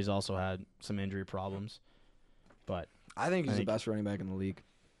 Yeah. but he's also had some injury problems. But I think he's I think- the best running back in the league.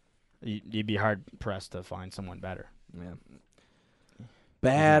 you'd be hard pressed to find someone better. Yeah.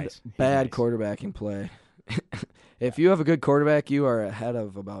 Bad nice. He's bad nice. quarterbacking play. If you have a good quarterback, you are ahead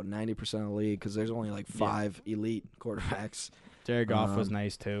of about 90% of the league because there's only like 5 elite quarterbacks. Jared Goff was Um,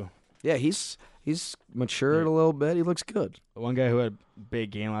 nice too. Yeah, he's matured a little bit. He looks good. One guy who had a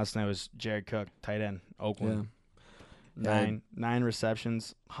big game last night was Jared Cook, tight end, Oakland. Yeah. Nine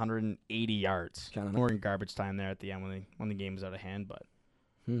receptions, 180 yards. Kinda More in garbage time there at the end when the game was out of hand, but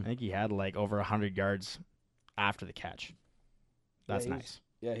Hmm. I think he had like over 100 yards after the catch. That's he's- nice.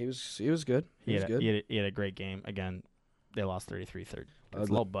 Yeah, he was good. He was good. He had a great game. Again, they lost 33-30. It's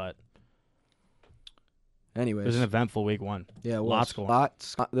Ugly. low, but it Anyways, was an eventful week 1. yeah, it was. lots going on.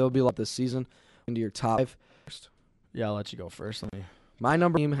 Lots. There'll be a lot this season. Into your top 5. Yeah, I'll let you go first. My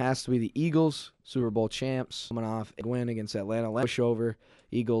number team has to be the Eagles, Super Bowl champs, coming off a win against Atlanta. Pushover.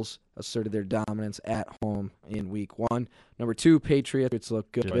 Eagles asserted their dominance at home in Week 1. Number 2, Patriots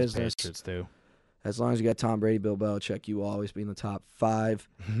look good business. Patriots too. As long as you got Tom Brady, Bill Belichick, you will always be in the top 5.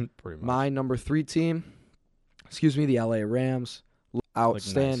 Pretty much. My number 3 team, the LA Rams,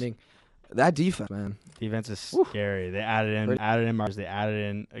 outstanding. That defense, man. Defense is Woo. scary. They added in Mars. They added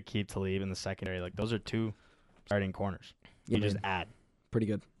in Aqib Talib in the secondary. Like those are 2 starting corners. You Yeah, just man. add. Pretty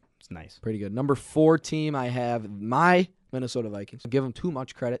good. It's nice. Pretty good. Number 4 team, I have my Minnesota Vikings. Give them too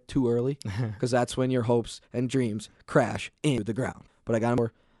much credit too early because that's when your hopes and dreams crash into the ground. But I got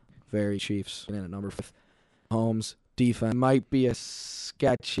more very Chiefs. And then at number 5, Holmes defense might be a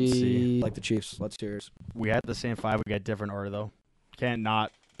sketchy see. like the Chiefs. Let's hear it. We had the same 5. We got different order though. Can't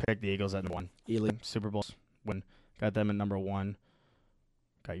not pick the Eagles at number 1. Ely. Super Bowls win. Got them at number 1.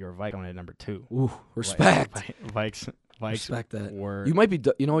 Got your Vikes at number 2. Ooh, respect. Vikes Respect that. were You might be.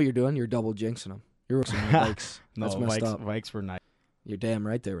 You know what you're doing? You're double jinxing them. You're jinxing the Vikes. no That's messed Vikes. up. Vikes were nice. You're damn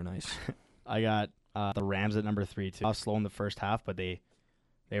right they were nice. I got the Rams at number 3 too. Off slow in the first half, but they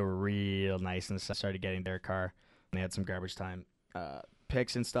were real nice and started getting their car. And they had some garbage time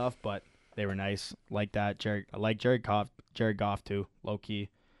picks and stuff, but they were nice like that. I like Jared Goff too, low key.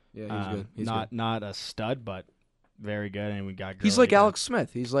 Yeah, he's good. He's not a stud, but very good. And we got. He's Gurley like Alex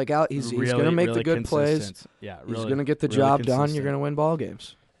Smith. He's like he's really, going to make really the good plays. consistent. Yeah, He's really, going to get the really job done. consistent. You're going to win ball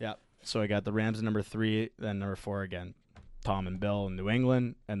games. Yeah. So I got the Rams at number 3, then number 4 again, Tom and Bill in New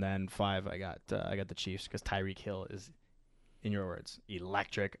England, and then 5 I got the Chiefs because Tyreek Hill is, in your words,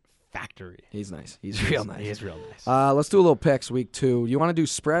 electric factory. He's nice. He's real nice. He's real nice. Let's do a little picks week 2. You want to do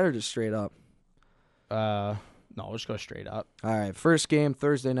spread or just straight up? No, we'll just go straight up. All right. First game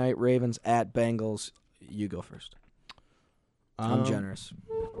Thursday night. Ravens at Bengals. You go first. I'm generous.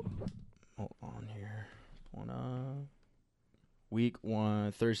 Hold on here. Week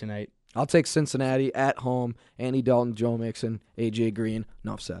 1 Thursday night. I'll take Cincinnati at home. Andy Dalton, Joe Mixon, AJ Green.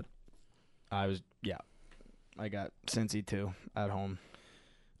 Enough said. I got Cincy too at home.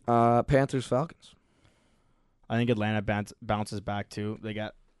 Panthers Falcons. I think Atlanta bounces back too. They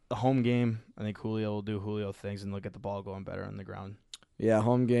got the home game. I think Julio will do Julio things and they'll get the ball going better on the ground. Yeah,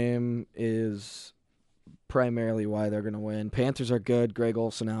 home game is primarily why they're going to win. Panthers are good. Greg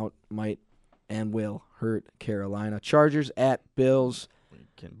Olsen out might and will hurt Carolina. Chargers at Bills. We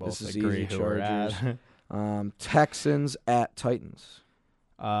can both This is agree easy, who we're Chargers. at. Texans at Titans.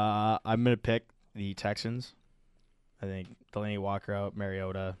 I'm going to pick the Texans. I think Delaney Walker out,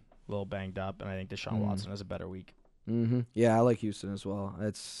 Mariota a little banged up, and I think Deshaun Watson has a better week. Mm-hmm. Yeah, I like Houston as well.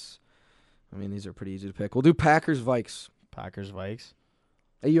 These are pretty easy to pick. We'll do Packers-Vikes. Packers-Vikes.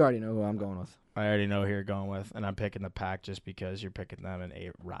 You already know who I'm going with. I already know who you're going with, and I'm picking the Pack just because you're picking them, and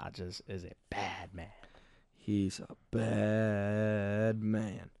A. Rodgers is a bad man. He's a bad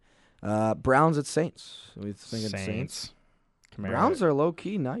man. Browns at Saints. We thinking Saints. Browns are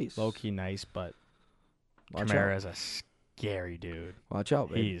low-key nice. Low-key nice, but Watch Kamara out. is a scary dude. Watch out,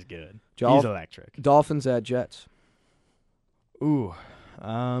 baby. He's good. He's He's electric. Dolphins at Jets. Ooh.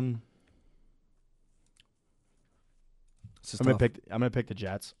 This is I'm tough. gonna pick the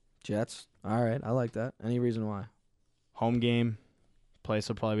Jets. Jets. All right, I like that. Any reason why? Home game. Place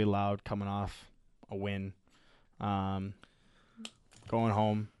will probably be loud coming off a win. Going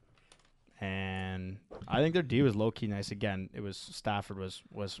home. And I think their D was low key nice again. It was Stafford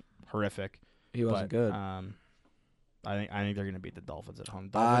was horrific. He wasn't but, good. I think they're gonna beat the Dolphins at home.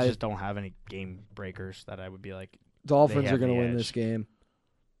 Dolphins just don't have any game breakers that I would be like. Dolphins have are going to the win edge. this game.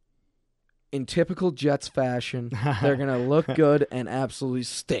 In typical Jets fashion, they're going to look good and absolutely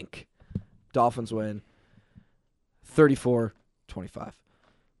stink. Dolphins win 34-25.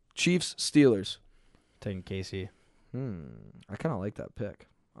 Chiefs, Steelers. Taking Casey. I kind of like that pick.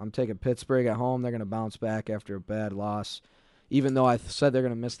 I'm taking Pittsburgh at home. They're going to bounce back after a bad loss. Even though I said they're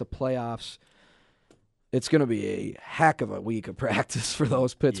going to miss the playoffs, it's going to be a heck of a week of practice for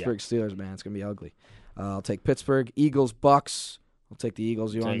those Pittsburgh Steelers, man. It's going to be ugly. I'll take Pittsburgh. Eagles, Bucks. I'll take the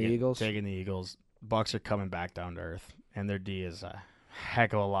Eagles. You on the Eagles? Taking the Eagles. Bucks are coming back down to earth, and their D is a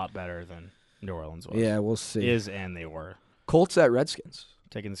heck of a lot better than New Orleans was. Yeah, we'll see. And they were. Colts at Redskins.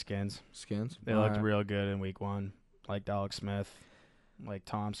 Taking the Skins. Skins. They looked real good in week 1. Like Alex Smith, like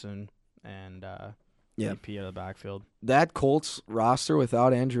Thompson, and AP out of the backfield. That Colts roster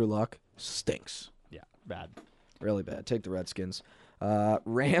without Andrew Luck stinks. Yeah, bad. Really bad. Take the Redskins.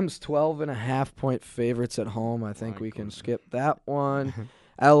 Rams 12.5-point favorites at home. I think we can skip that one.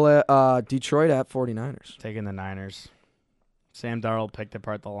 Detroit at 49ers. Taking the Niners. Sam Darnold picked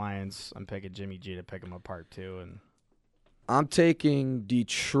apart the Lions. I'm picking Jimmy G to pick them apart too. And I'm taking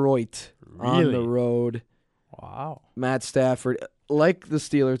Detroit on the road. Wow. Matt Stafford. Like the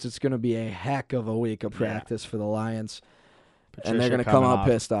Steelers, it's going to be a heck of a week of practice for the Lions. Patricia and they're going to come out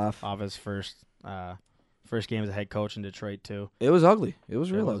pissed off. Off his first game as a head coach in Detroit too. It was ugly. It was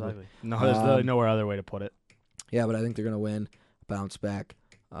real ugly. No, there's really nowhere other way to put it. Yeah, but I think they're going to win, bounce back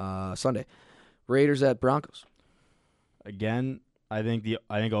Sunday. Raiders at Broncos. Again, I think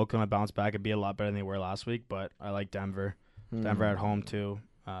Oakland will bounce back and be a lot better than they were last week, but I like Denver. Denver at home too.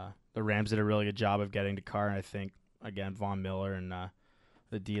 The Rams did a really good job of getting to Carr, and I think again Von Miller and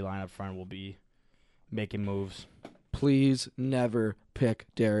the D line up front will be making moves. Please never pick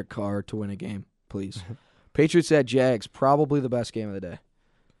Derek Carr to win a game. Please. Patriots at Jags, probably the best game of the day.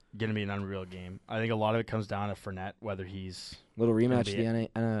 Going to be an unreal game. I think a lot of it comes down to Fournette, whether he's little rematch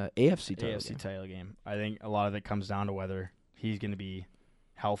of the AFC title game. I think a lot of it comes down to whether he's going to be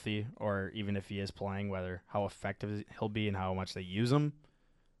healthy or even if he is playing, whether how effective he'll be and how much they use him.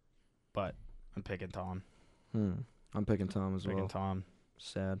 But I'm picking Tom. I'm picking Tom as well. Picking Tom.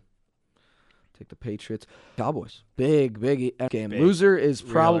 Sad. Take the Patriots. Cowboys. Big game. Loser is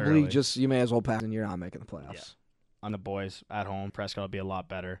probably just, you may as well pass and you're not making the playoffs. Yeah. On the boys at home, Prescott will be a lot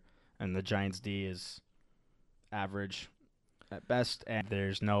better. And the Giants' D is average at best. And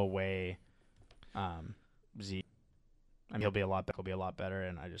there's no way Zeke I mean, he'll be a lot better,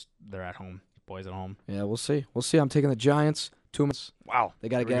 and they're at home. Boys at home. Yeah, we'll see. We'll see. I'm taking the Giants. 2 minutes. Wow. They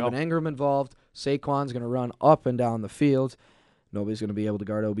got to Here we get go. Evan Ingram involved. Saquon's going to run up and down the field. Nobody's going to be able to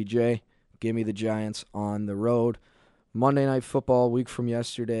guard OBJ. Give me the Giants on the road. Monday Night Football, a week from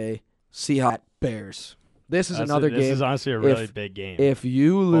yesterday. Seahawks at Bears. This is another game. This is honestly a really big game. If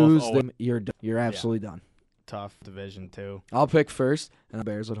you lose Both them, you're absolutely done. Tough division, too. I'll pick first, and the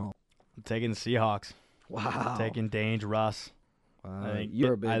Bears at home. I'm taking the Seahawks. Wow. Taking Dange Russ. I think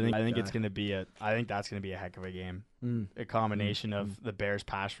you're a big I think guy. it's gonna be I think that's gonna be a heck of a game. A combination of the Bears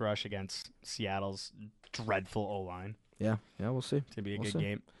pass rush against Seattle's dreadful O-line. Yeah, we'll see. It's gonna be a good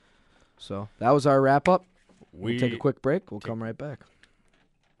game. So that was our wrap up. We'll take a quick break. We'll come right back.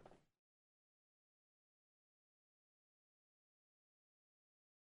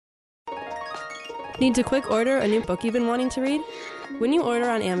 Need to quick order a new book you've been wanting to read? When you order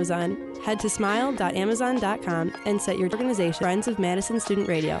on Amazon, head to smile.amazon.com and set your organization Friends of Madison Student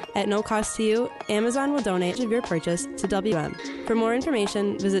Radio. At no cost to you, Amazon will donate of your purchase to WM. For more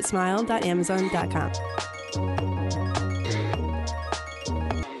information, visit smile.amazon.com.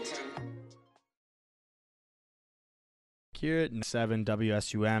 Here at 7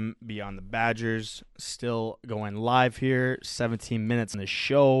 WSUM Beyond the Badgers, still going live here. 17 minutes in the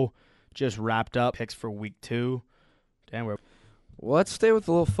show. Just wrapped up picks for week 2. Damn, we're Let's stay with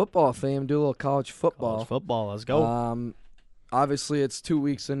the little football theme. Do a little college football. college football. Let's go. Obviously, it's 2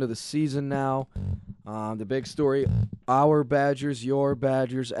 weeks into the season now. The big story: our Badgers, your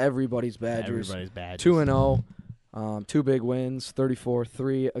Badgers, everybody's Badgers. Everybody's Badgers. 2-0. 2 big wins: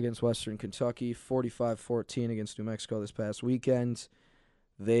 34-3 against Western Kentucky, 45-14 against New Mexico this past weekend.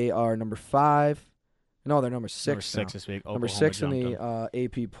 They are number 5. No, they're number 6. Number 6 now. this week. Number Oklahoma 6 in jumped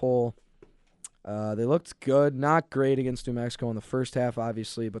the AP poll. They looked good, not great against New Mexico in the first half,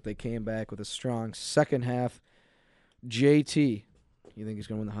 obviously, but they came back with a strong second half. JT, you think he's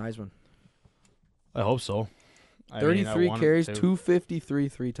going to win the Heisman? I hope so. 33 want him carries, to. 253,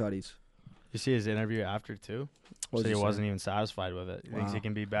 3 tutties. You see his interview after, too? What'd So he he say? wasn't even satisfied with it. He thinks Wow. he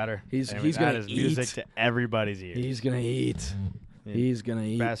can be better. He's And gonna that is eat. music to everybody's ears. He's going to eat. Yeah. He's going to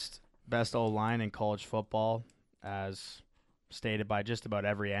eat. Best O-line in college football, as stated by just about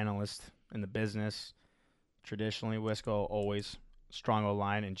every analyst in the business. Traditionally, Wisco always strong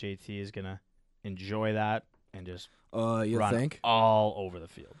O-line, and JT is going to enjoy that and just You run think? all over the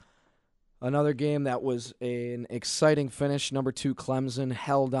field. Another game that was an exciting finish. Number 2 Clemson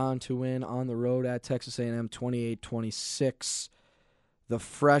held on to win on the road at Texas A&M 28-26. The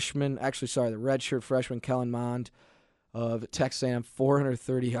redshirt freshman Kellen Mond of Texas A&M,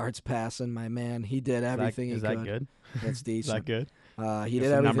 430 yards passing. My man, he did everything he could. Is that good? That's Is decent. that good? He It's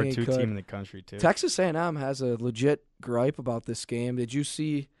did the everything number he 2 could. team in the country, too. Texas A&M has a legit gripe about this game. Did you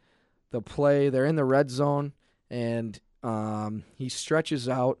see the play? They're in the red zone, and he stretches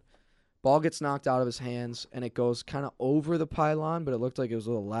out. Ball gets knocked out of his hands, and it goes kind of over the pylon, but it looked like it was a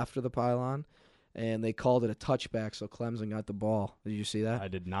little left of the pylon, and they called it a touchback, so Clemson got the ball. Did you see that? I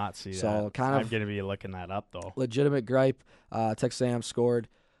did not see So that. kind I'm of going to be looking that up, though. legitimate gripe. Texas A&M scored.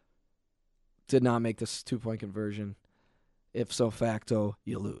 Did not make this 2-point conversion. If so facto,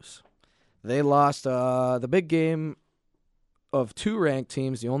 you lose. They lost the big game of 2 ranked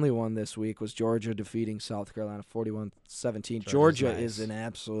teams. The only one this week was Georgia defeating South Carolina 41-17. Georgia nice. is an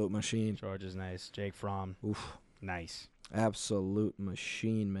absolute machine. Georgia's nice. Jake Fromm, Oof, nice. absolute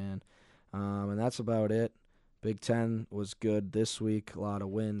machine, man. And that's about it. Big Ten was good this week. A lot of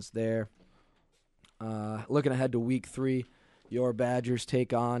wins there. Looking ahead to week 3, your Badgers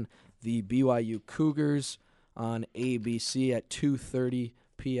take on the BYU Cougars on ABC at 2:30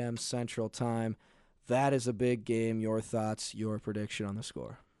 p.m. Central Time. That is a big game. Your thoughts, your prediction on the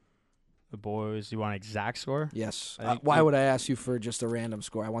score? The boys, you want exact score? Yes. I think Why you- would I ask you for just a random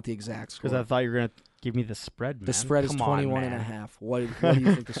score? I want the exact score. Because I thought you were going to give me the spread, man. The spread is Come on, 21 man. and a half. What do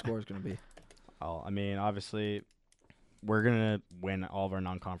you think the score is going to be? Oh, I mean, obviously, we're going to win all of our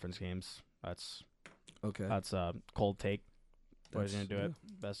non-conference games. That's Okay. a cold take. Boys That's- going to do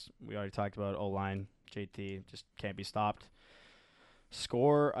it. Best. We already talked about O-line, JT, just can't be stopped.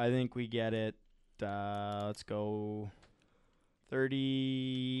 Score, I think we get it. Let's go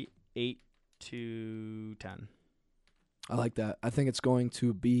 38-10. I like that. I think it's going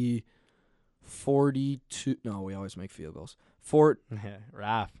to be 42. No, we always make field goals.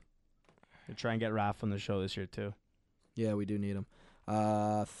 Raph. We'll try and get Raph on the show this year, too. Yeah, we do need him.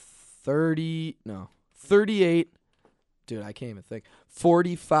 38. Dude, I can't even think.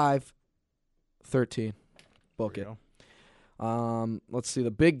 45-13. Book There it. you go. Let's see.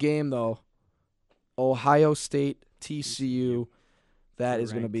 The big game, though. Ohio State, TCU. That Two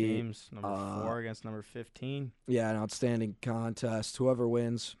is going to ranked be teams, number 4 against number 15. an outstanding contest. Whoever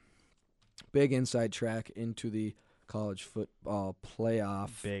wins, big inside track into the college football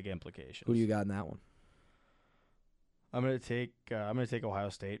playoff. Big implications. Who do you got in that one? I'm gonna take Ohio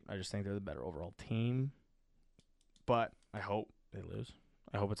State. I just think they're the better overall team, but I hope they lose.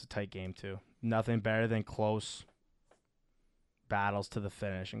 I hope it's a tight game too. Nothing better than close battles to the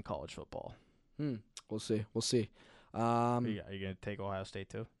finish in college football. We'll see. Are you gonna take Ohio State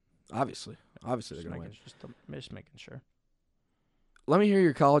too? Obviously they're going to win. Just making sure. Let me hear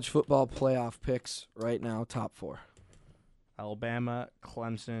your college football playoff picks right now. Top 4. Alabama,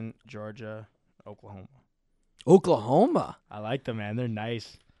 Clemson, Georgia, Oklahoma. Oklahoma. I like them, man. They're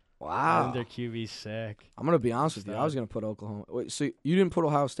nice. I Wow. think their QB's sick. I'm going to be honest with you. I was going to put Oklahoma. Wait, so you didn't put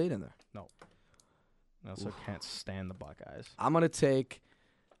Ohio State in there? I also can't stand the Buckeyes. I'm going to take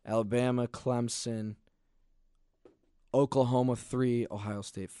Alabama, Clemson, Oklahoma 3, Ohio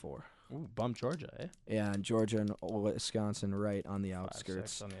State 4. Ooh, bump Georgia, eh? Yeah, and Georgia and Wisconsin right on the 5,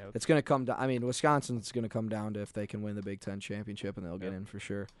 outskirts. 6 on the outside. It's going to come down. I mean, Wisconsin's going to come down to if they can win the Big Ten championship, and they'll get Yep. in for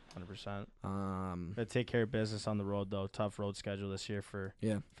sure. 100%. Um, Take care of business on the road, though. Tough road schedule this year for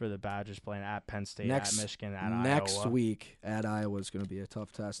the Badgers, playing at Penn State, Next- at Michigan, at next Iowa. week at Iowa is going to be a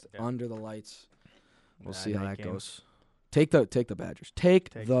tough test Yeah. under the lights. We'll Yeah, see how night that game. goes. Take the Badgers. Take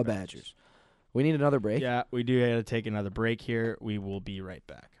Take the the Badgers. We need another break. Yeah, we do have to take another break here. We will be right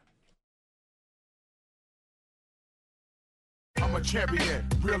back. I'm a champion,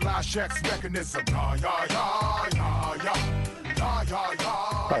 realize Shaq's mechanism. Yeah, yeah, yeah, yeah, yeah, yeah, yeah, yeah.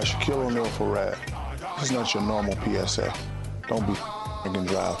 Hi, Shaquille O'Neal for Rad. This is not your normal PSA. Don't be and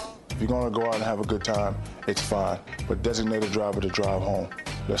drive. If you're gonna go out and have a good time, it's fine. But designate a driver to drive home.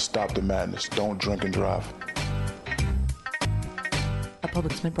 Let's stop the madness. Don't drink and drive. A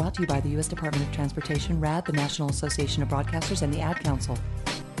public statement brought to you by the U.S. Department of Transportation, RAD, the National Association of Broadcasters, and the Ad Council.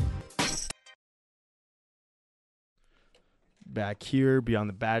 Back here, Beyond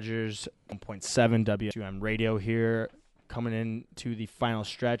the Badgers, 1.7 WQM radio here, coming in to the final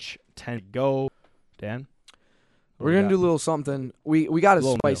stretch. 10 to go. Dan? We're going to do a little something. We got to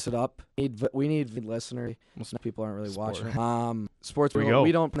Little spice it up. We need listeners. We'll People aren't really Sport. watching. Sports, Here we go.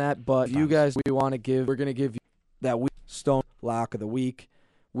 we don't that, but you guys, we're going to give you that week Stone Lock of the Week.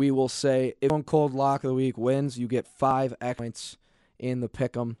 We will say if Stone Cold Lock of the Week wins, you get 5 points in the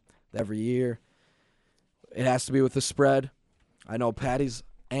pick'em every year. It has to be with the spread. I know Patty's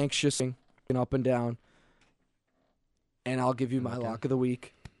anxious and up and down. And I'll give you my Okay. lock of the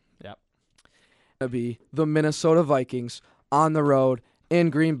week. Yep. It'll be the Minnesota Vikings on the road in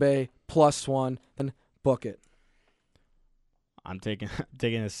Green Bay +1. Then book it. I'm taking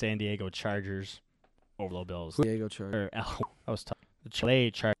the San Diego Chargers over the Bills. Diego Chargers. That was tough. The LA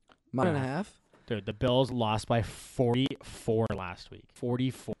Chargers. -1.5. Dude, the Bills lost by 44 last week.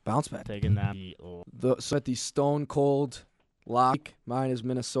 44. Bounce back. Taking that. So at the Stone Cold lock, mine is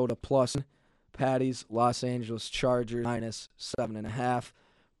Minnesota +1. Patty's Los Angeles Chargers -7.5.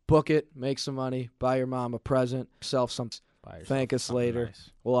 Book it, make some money, buy your mom a present, yourself some. Buy yourself Thank us something later.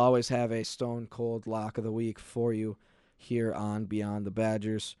 nice. We'll always have a Stone Cold lock of the week for you here on Beyond the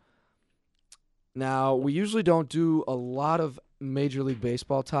Badgers. Now, we usually don't do a lot of Major League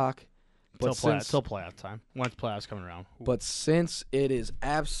Baseball talk, but Till playoff time. Once playoffs coming around. But since it is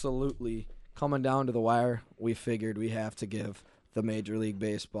absolutely coming down to the wire, we figured we have to give the Major League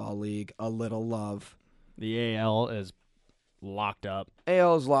Baseball League a little love. The AL is locked up.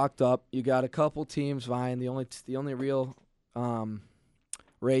 AL is locked up. You got a couple teams vying. The only real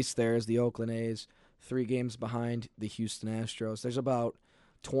race there is the Oakland A's, 3 games behind the Houston Astros. There's about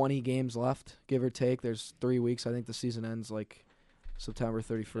 20 games left, give or take. There's 3 weeks. I think the season ends like September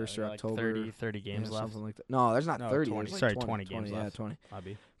 31st or Like October. 30 games Yeah, left. something like that. No, there's not No, 30. 20. There's like Sorry, 20 games Yeah, left. 20.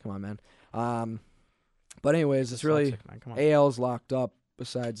 Bobby. Come on, man. But anyways, it's really Sick, man. Come on. AL's locked up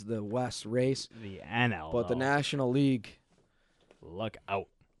besides the West race. The NL. But the though. National League, Look out.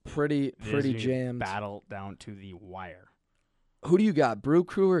 pretty This is jammed. Battle down to the wire. Who do you got, Brew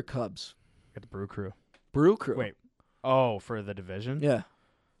Crew or Cubs? Got the Brew Crew. Brew Crew. Wait. Oh, for the division? Yeah.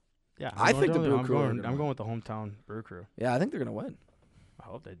 Yeah. I think the Brew Crew are I'm gonna going with the hometown Brew Crew. Yeah, I think they're going to win. I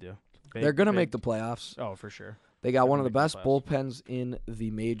hope they do. They're going to make the playoffs. Oh, for sure. They got They're one of gonna the make best the playoffs. bullpens in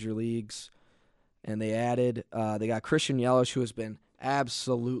the major leagues. And they added, they got Christian Yelich, who has been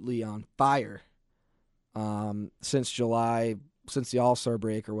absolutely on fire since the All-Star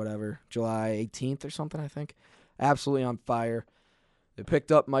break or whatever, July 18th or something, I think. Absolutely on fire. They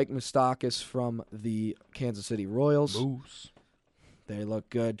picked up Mike Moustakas from the Kansas City Royals. Moose. They look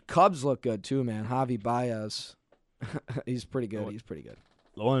good. Cubs look good too, man. Javi Baez, he's pretty good. Oh, He's pretty good.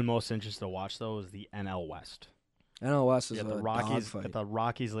 The one I'm most interested to watch, though, is the NL West. NL West is You a got the Rockies, dogfight. got the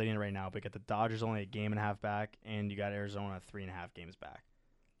Rockies leading it right now, but you got the Dodgers only a game and a half back, and you got Arizona 3.5 games back.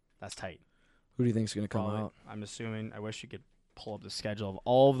 That's tight. Who do you think's going to come Probably. out? I'm assuming. I wish you could pull up the schedule of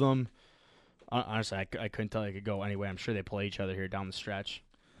all of them. Honestly, I couldn't tell you it could go anyway. I'm sure they play each other here down the stretch.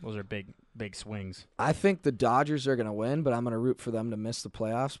 Those are big swings. I think the Dodgers are going to win, but I'm going to root for them to miss the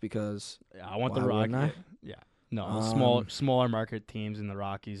playoffs because I want the why wouldn't Rockies. I? Yeah. No, Um, smaller market teams in the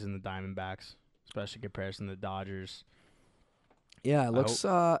Rockies and the Diamondbacks, especially in comparison to the Dodgers. Yeah, it looks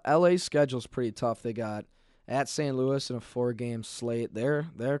LA's schedule's pretty tough. They got at St. Louis in a 4-game slate.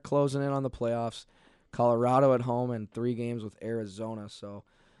 They're closing in on the playoffs. Colorado at home and 3 games with Arizona. So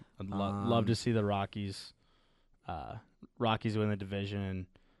I'd love to see the Rockies win the division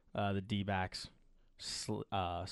and the D-backs